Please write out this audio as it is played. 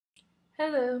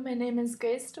Hello, my name is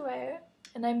Grace Dwyer,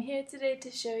 and I'm here today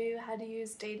to show you how to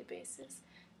use databases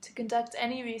to conduct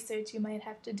any research you might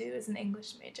have to do as an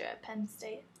English major at Penn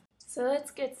State. So let's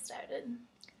get started.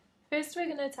 First, we're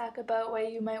going to talk about why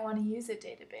you might want to use a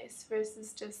database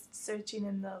versus just searching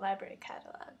in the library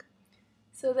catalog.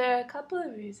 So there are a couple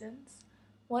of reasons.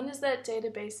 One is that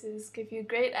databases give you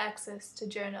great access to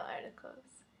journal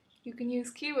articles. You can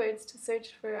use keywords to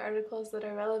search for articles that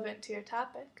are relevant to your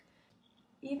topic.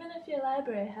 Even if your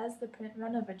library has the print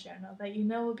run of a journal that you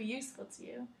know will be useful to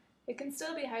you, it can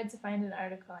still be hard to find an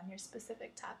article on your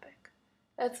specific topic.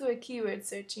 That's where keyword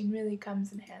searching really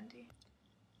comes in handy.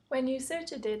 When you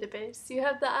search a database, you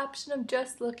have the option of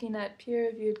just looking at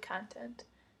peer-reviewed content,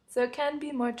 so it can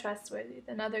be more trustworthy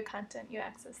than other content you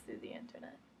access through the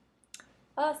internet.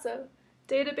 Also,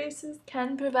 databases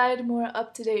can provide more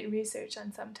up-to-date research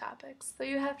on some topics, though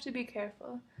you have to be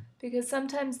careful, because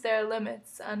sometimes there are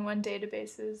limits on when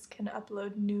databases can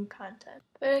upload new content.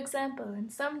 For example,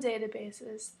 in some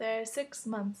databases, there are 6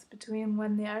 months between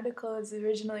when the article is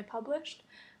originally published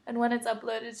and when it's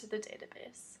uploaded to the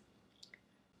database.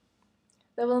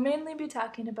 Though we'll mainly be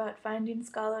talking about finding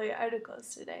scholarly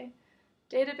articles today,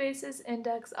 databases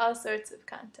index all sorts of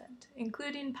content,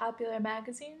 including popular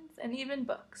magazines and even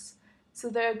books, so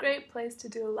they're a great place to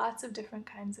do lots of different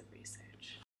kinds of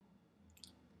research.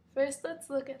 First, let's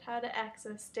look at how to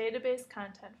access database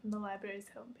content from the library's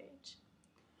homepage.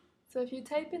 So if you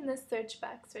type in this search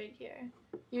box right here,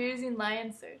 you're using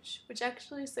Lion Search, which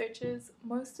actually searches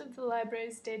most of the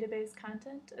library's database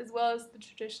content as well as the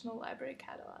traditional library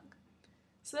catalog.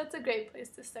 So that's a great place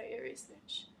to start your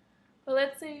research. But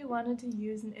let's say you wanted to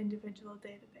use an individual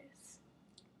database.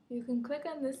 You can click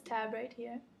on this tab right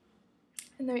here,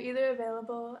 and they're either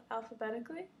available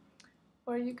alphabetically,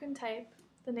 or you can type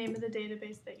the name of the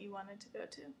database that you wanted to go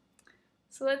to.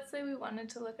 So let's say we wanted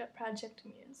to look at Project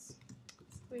Muse.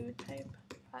 So we would type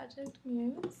Project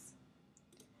Muse,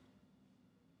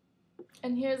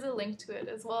 and here's a link to it,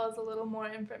 as well as a little more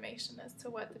information as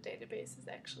to what the database is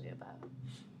actually about.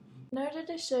 In order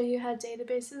to show you how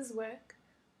databases work,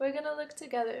 we're going to look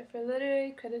together for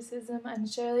literary criticism on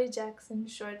Shirley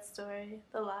Jackson's short story,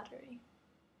 The Lottery.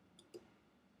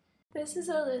 This is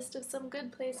a list of some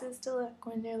good places to look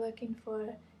when you're looking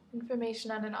for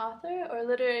information on an author or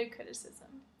literary criticism.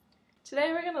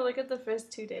 Today we're going to look at the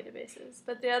first 2 databases,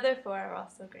 but the other 4 are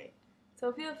also great,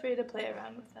 so feel free to play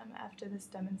around with them after this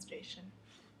demonstration.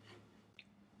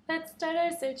 Let's start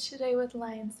our search today with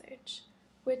Lion Search,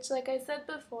 which, like I said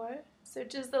before,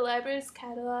 searches the library's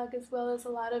catalog as well as a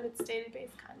lot of its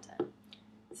database content.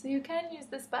 So you can use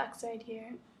this box right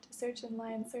here to search in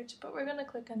Lion Search, but we're going to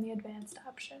click on the advanced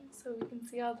option so we can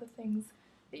see all the things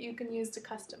that you can use to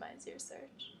customize your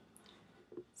search.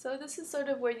 So this is sort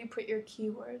of where you put your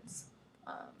keywords.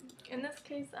 In this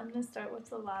case, I'm going to start with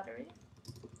the lottery.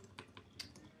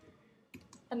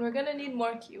 And we're going to need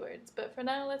more keywords, but for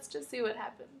now, let's just see what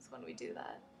happens when we do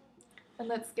that. And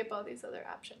let's skip all these other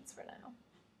options for now.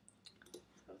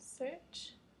 So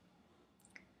search.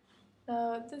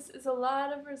 Now this is a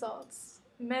lot of results,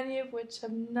 many of which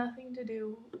have nothing to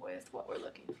do with what we're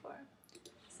looking for.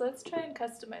 So let's try and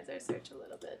customize our search a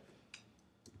little bit.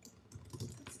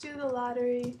 Let's do the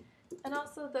lottery and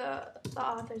also the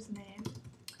author's name.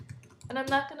 And I'm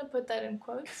not going to put that in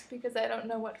quotes because I don't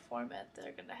know what format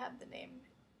they're going to have the name,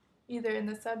 either in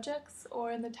the subjects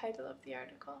or in the title of the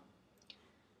article.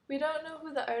 We don't know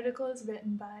who the article is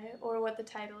written by or what the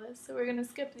title is, so we're going to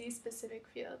skip these specific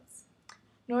fields.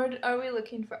 Nor are we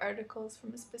looking for articles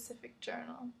from a specific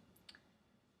journal.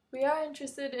 We are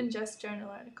interested in just journal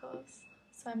articles,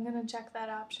 so I'm going to check that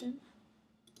option.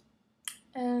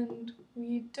 And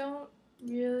we don't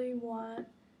really want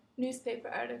newspaper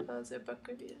articles or book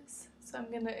reviews, so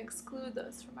I'm going to exclude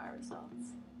those from our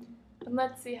results. And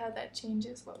let's see how that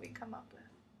changes what we come up with.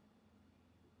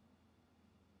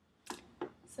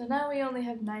 So now we only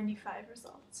have 95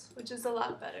 results, which is a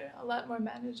lot better, a lot more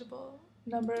manageable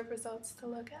number of results to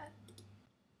look at.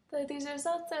 Though these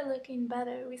results are looking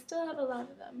better, we still have a lot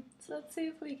of them, so let's see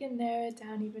if we can narrow it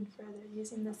down even further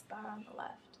using this bar on the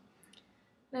left.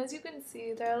 And as you can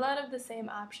see, there are a lot of the same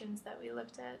options that we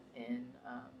looked at in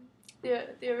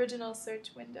the original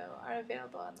search window are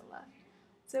available on the left.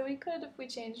 So we could, if we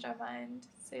changed our mind,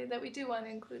 say that we do want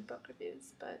to include book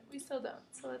reviews, but we still don't,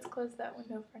 so let's close that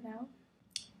window for now.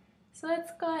 So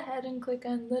let's go ahead and click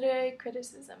on Literary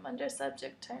Criticism under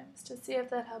Subject Terms to see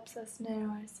if that helps us narrow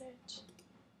our search.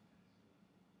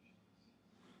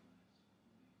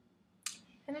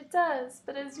 And it does,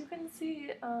 but as you can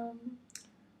see,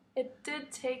 it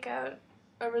did take out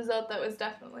a result that was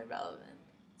definitely relevant.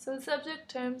 So the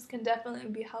subject terms can definitely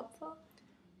be helpful,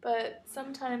 but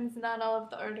sometimes not all of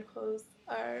the articles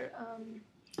are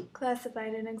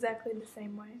classified in exactly the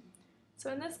same way.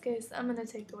 So in this case, I'm going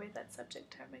to take away that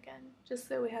subject term again, just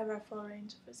so we have our full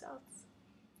range of results.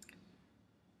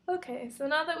 Okay, so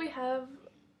now that we have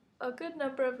a good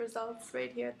number of results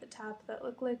right here at the top that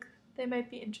look like they might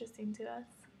be interesting to us,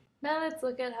 now let's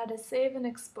look at how to save and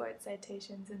export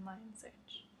citations in Lion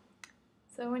Search.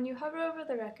 So when you hover over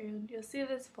the record, you'll see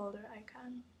this folder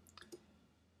icon.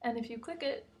 And if you click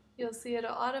it, you'll see it'll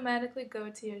automatically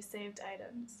go to your saved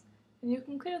items. And you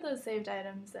can clear those saved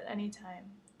items at any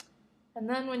time. And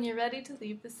then when you're ready to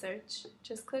leave the search,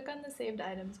 just click on the Saved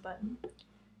Items button,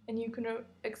 and you can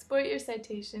export your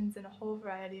citations in a whole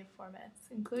variety of formats,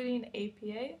 including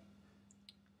APA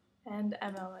and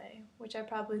MLA, which are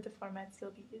probably the formats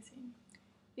you'll be using.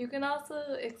 You can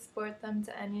also export them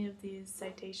to any of these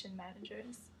citation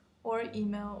managers, or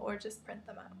email, or just print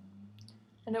them out.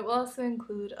 And it will also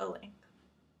include a link.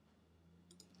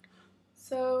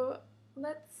 So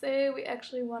let's say we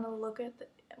actually want to look at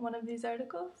one of these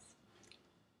articles.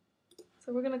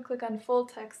 So we're going to click on Full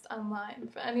Text Online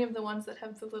for any of the ones that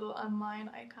have the little online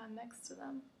icon next to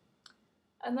them.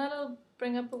 And that'll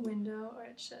bring up a window, or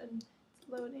it should. It's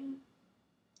loading.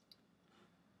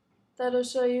 That'll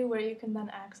show you where you can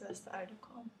then access the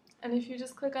article. And if you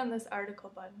just click on this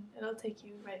article button, it'll take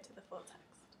you right to the full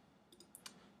text.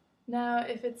 Now,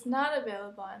 if it's not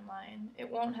available online, it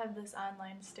won't have this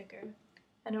online sticker,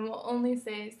 and it will only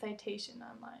say Citation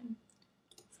Online.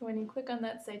 So when you click on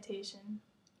that citation,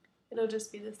 it'll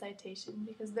just be the citation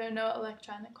because there are no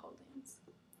electronic holdings.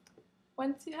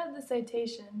 Once you have the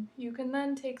citation, you can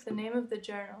then take the name of the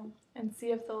journal and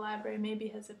see if the library maybe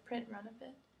has a print run of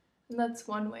it. And that's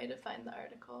one way to find the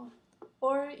article.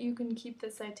 Or you can keep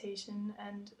the citation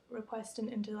and request an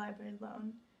interlibrary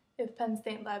loan if Penn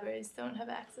State libraries don't have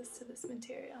access to this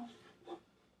material.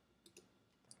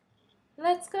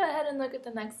 Let's go ahead and look at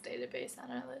the next database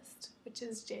on our list, which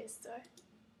is JSTOR.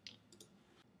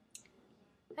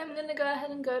 I'm going to go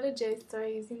ahead and go to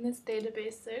JSTOR using this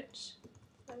database search.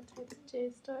 So I type in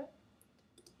JSTOR.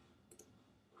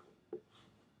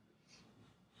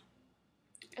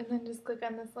 And then just click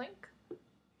on this link.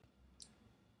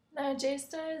 Now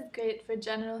JSTOR is great for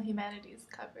general humanities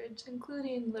coverage,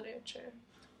 including literature.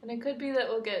 And it could be that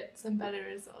we'll get some better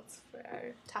results for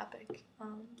our topic.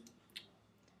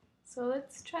 So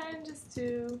let's try and just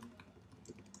do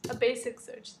a basic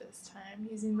search this time,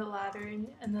 using the lottery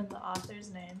and then the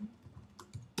author's name.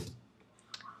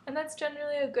 And that's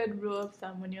generally a good rule of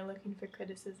thumb when you're looking for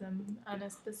criticism on a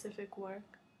specific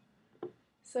work.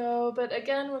 So, but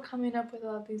again, we're coming up with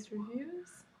all these reviews.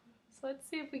 So let's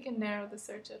see if we can narrow the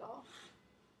search at all.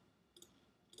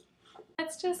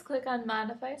 Let's just click on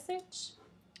Modify Search.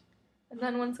 And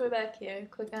then once we're back here,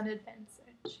 click on Advanced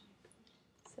Search.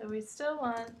 So we still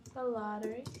want the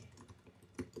lottery.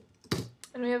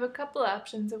 And we have a couple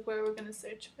options of where we're going to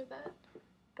search for that.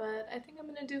 But I think I'm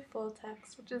going to do full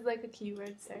text, which is like a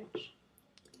keyword search.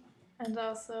 And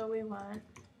also we want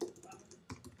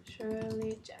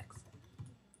Shirley Jackson.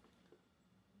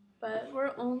 But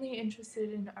we're only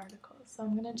interested in articles, so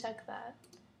I'm going to check that.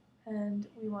 And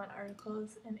we want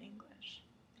articles in English.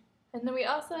 And then we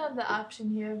also have the option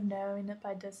here of narrowing it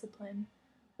by discipline,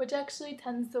 which actually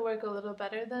tends to work a little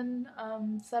better than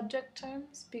subject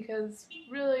terms, because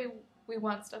really we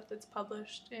want stuff that's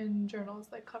published in journals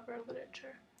that cover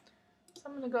literature. So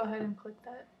I'm going to go ahead and click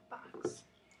that box.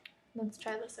 Let's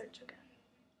try the search again.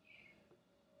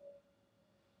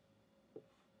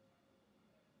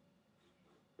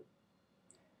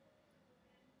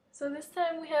 So this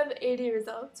time we have 80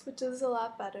 results, which is a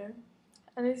lot better.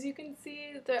 And as you can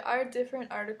see, there are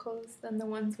different articles than the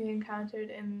ones we encountered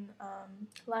in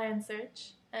Lion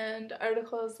Search, and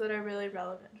articles that are really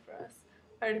relevant for us.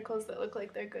 Articles that look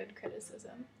like they're good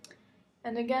criticism.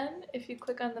 And again, if you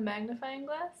click on the magnifying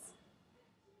glass,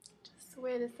 just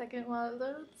wait a second while it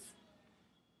loads,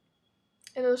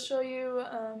 it'll show you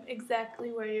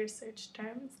exactly where your search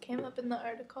terms came up in the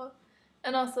article,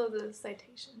 and also the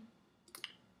citation.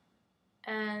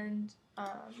 And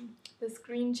this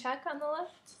green check on the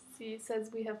left says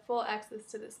we have full access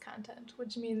to this content,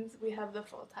 which means we have the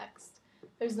full text.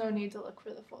 There's no need to look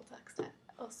for the full text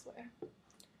elsewhere.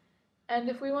 And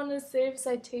if we want to save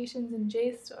citations in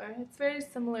JSTOR, it's very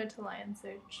similar to Lion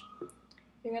Search.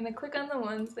 You're going to click on the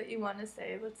ones that you want to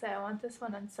save. Let's say I want this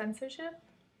one on censorship,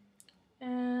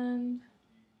 and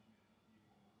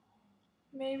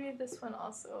maybe this one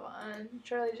also on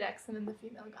Shirley Jackson and the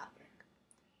Female Gothic.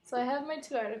 So I have my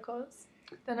two articles.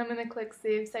 Then I'm going to click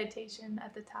Save Citation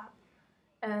at the top.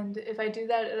 And if I do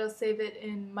that, it'll save it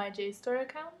in my JSTOR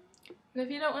account. And if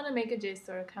you don't want to make a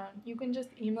JSTOR account, you can just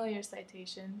email your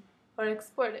citation or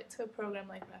export it to a program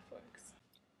like RefWorks.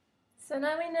 So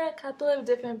now we know a couple of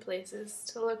different places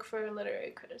to look for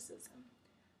literary criticism.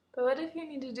 But what if you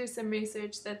need to do some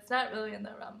research that's not really in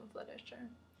the realm of literature?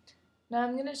 Now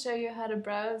I'm going to show you how to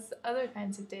browse other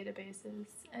kinds of databases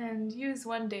and use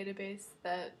one database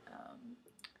that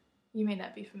you may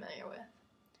not be familiar with.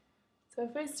 So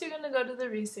first you're going to go to the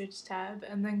Research tab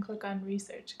and then click on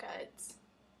Research Guides.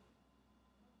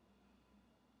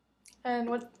 And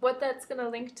what that's going to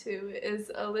link to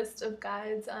is a list of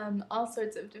guides on all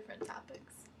sorts of different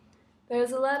topics.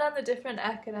 There's a lot on the different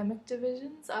academic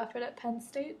divisions offered at Penn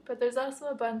State, but there's also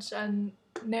a bunch on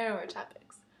narrower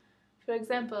topics. For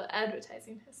example,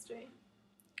 advertising history.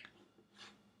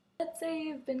 Let's say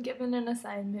you've been given an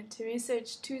assignment to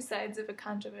research two sides of a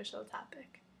controversial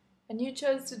topic, and you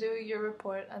chose to do your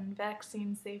report on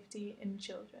vaccine safety in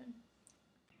children.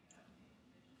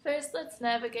 First, let's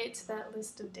navigate to that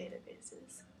list of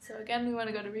databases. So again, we want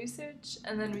to go to Research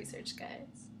and then Research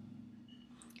Guides.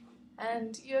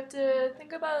 And you have to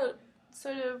think about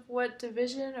sort of what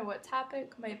division or what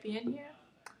topic might be in here.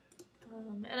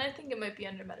 And I think it might be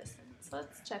under medicine, so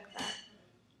let's check that.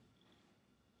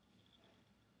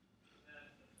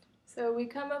 So we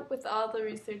come up with all the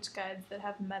research guides that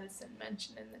have medicine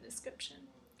mentioned in the description.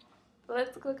 So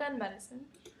let's click on medicine.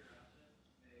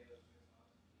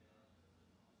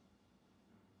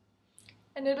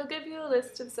 And it'll give you a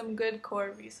list of some good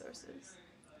core resources.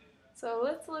 So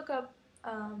let's look up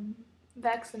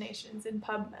vaccinations in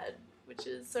PubMed, which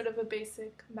is sort of a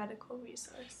basic medical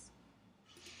resource.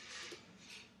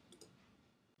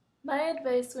 My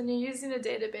advice when you're using a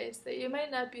database that you might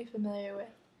not be familiar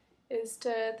with is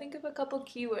to think of a couple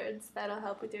keywords that'll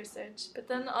help with your search, but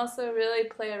then also really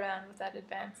play around with that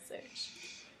advanced search.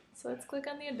 So let's click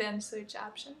on the advanced search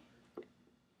option.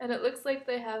 And it looks like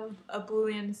they have a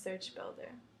Boolean search builder.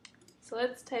 So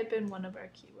let's type in one of our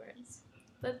keywords.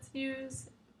 Let's use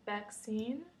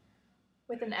vaccine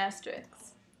with an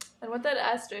asterisk. And what that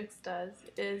asterisk does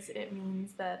is it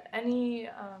means that any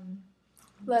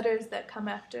letters that come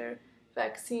after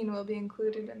vaccine will be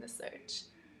included in the search,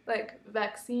 like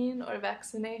vaccine or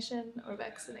vaccination or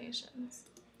vaccinations.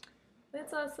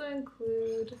 Let's also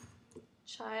include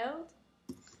child,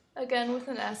 again with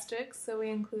an asterisk, so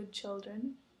we include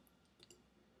children.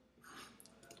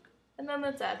 And then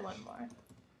let's add one more.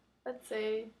 Let's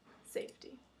say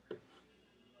safety.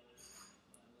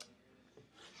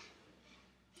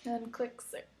 And click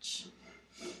search.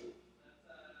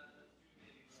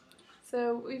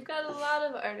 So we've got a lot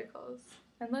of articles,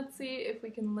 and let's see if we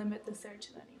can limit the search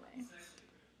in any way.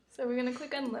 So we're going to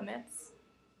click on limits.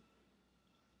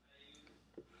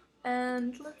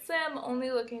 And let's say I'm only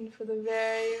looking for the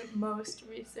very most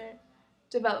recent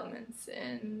developments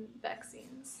in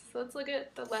vaccines. So let's look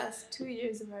at the last 2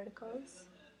 years of articles.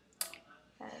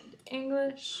 And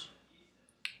English.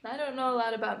 I don't know a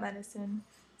lot about medicine,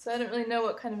 so I don't really know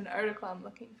what kind of an article I'm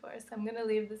looking for, so I'm going to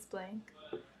leave this blank.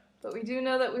 But we do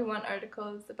know that we want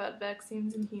articles about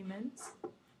vaccines in humans.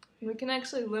 And we can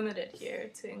actually limit it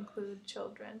here to include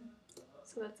children.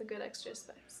 So that's a good extra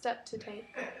step to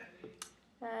take.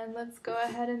 And let's go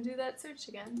ahead and do that search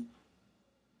again.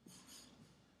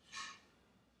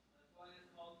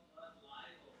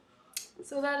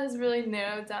 So that has really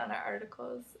narrowed down our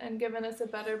articles and given us a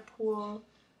better pool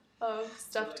of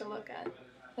stuff to look at.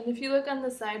 And if you look on the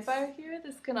sidebar here,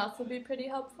 this can also be pretty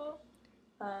helpful.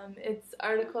 It's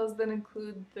articles that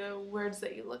include the words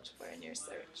that you looked for in your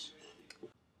search.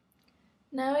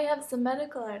 Now we have some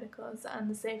medical articles on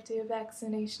the safety of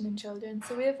vaccination in children,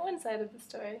 so we have one side of the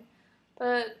story.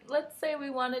 But let's say we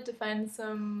wanted to find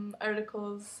some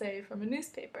articles, say, from a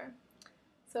newspaper.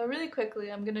 So really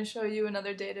quickly, I'm going to show you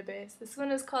another database. This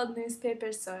one is called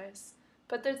Newspaper Source,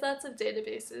 but there's lots of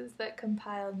databases that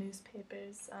compile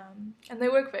newspapers, and they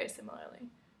work very similarly.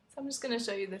 So I'm just going to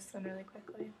show you this one really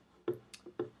quickly.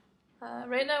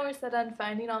 Right now we're set on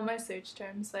finding all my search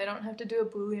terms, so I don't have to do a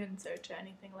Boolean search or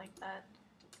anything like that.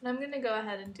 And I'm going to go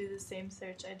ahead and do the same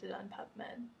search I did on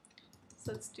PubMed.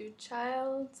 So let's do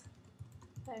child,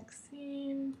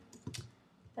 vaccine,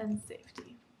 and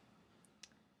safety.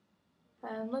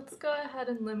 And let's go ahead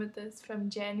and limit this from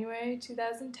January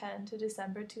 2010 to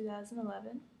December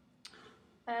 2011.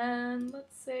 And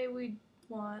let's say we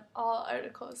want all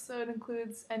articles, so it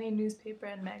includes any newspaper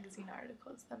and magazine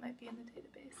articles that might be in the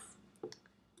database.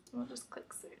 And we'll just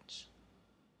click search.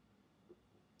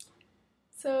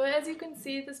 So as you can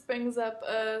see, this brings up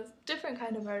a different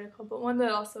kind of article, but one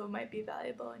that also might be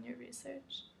valuable in your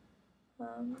research.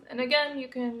 And again, you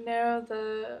can narrow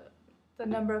the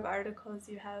number of articles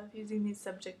you have using these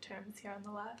subject terms here on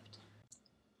the left.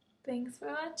 Thanks for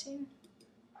watching!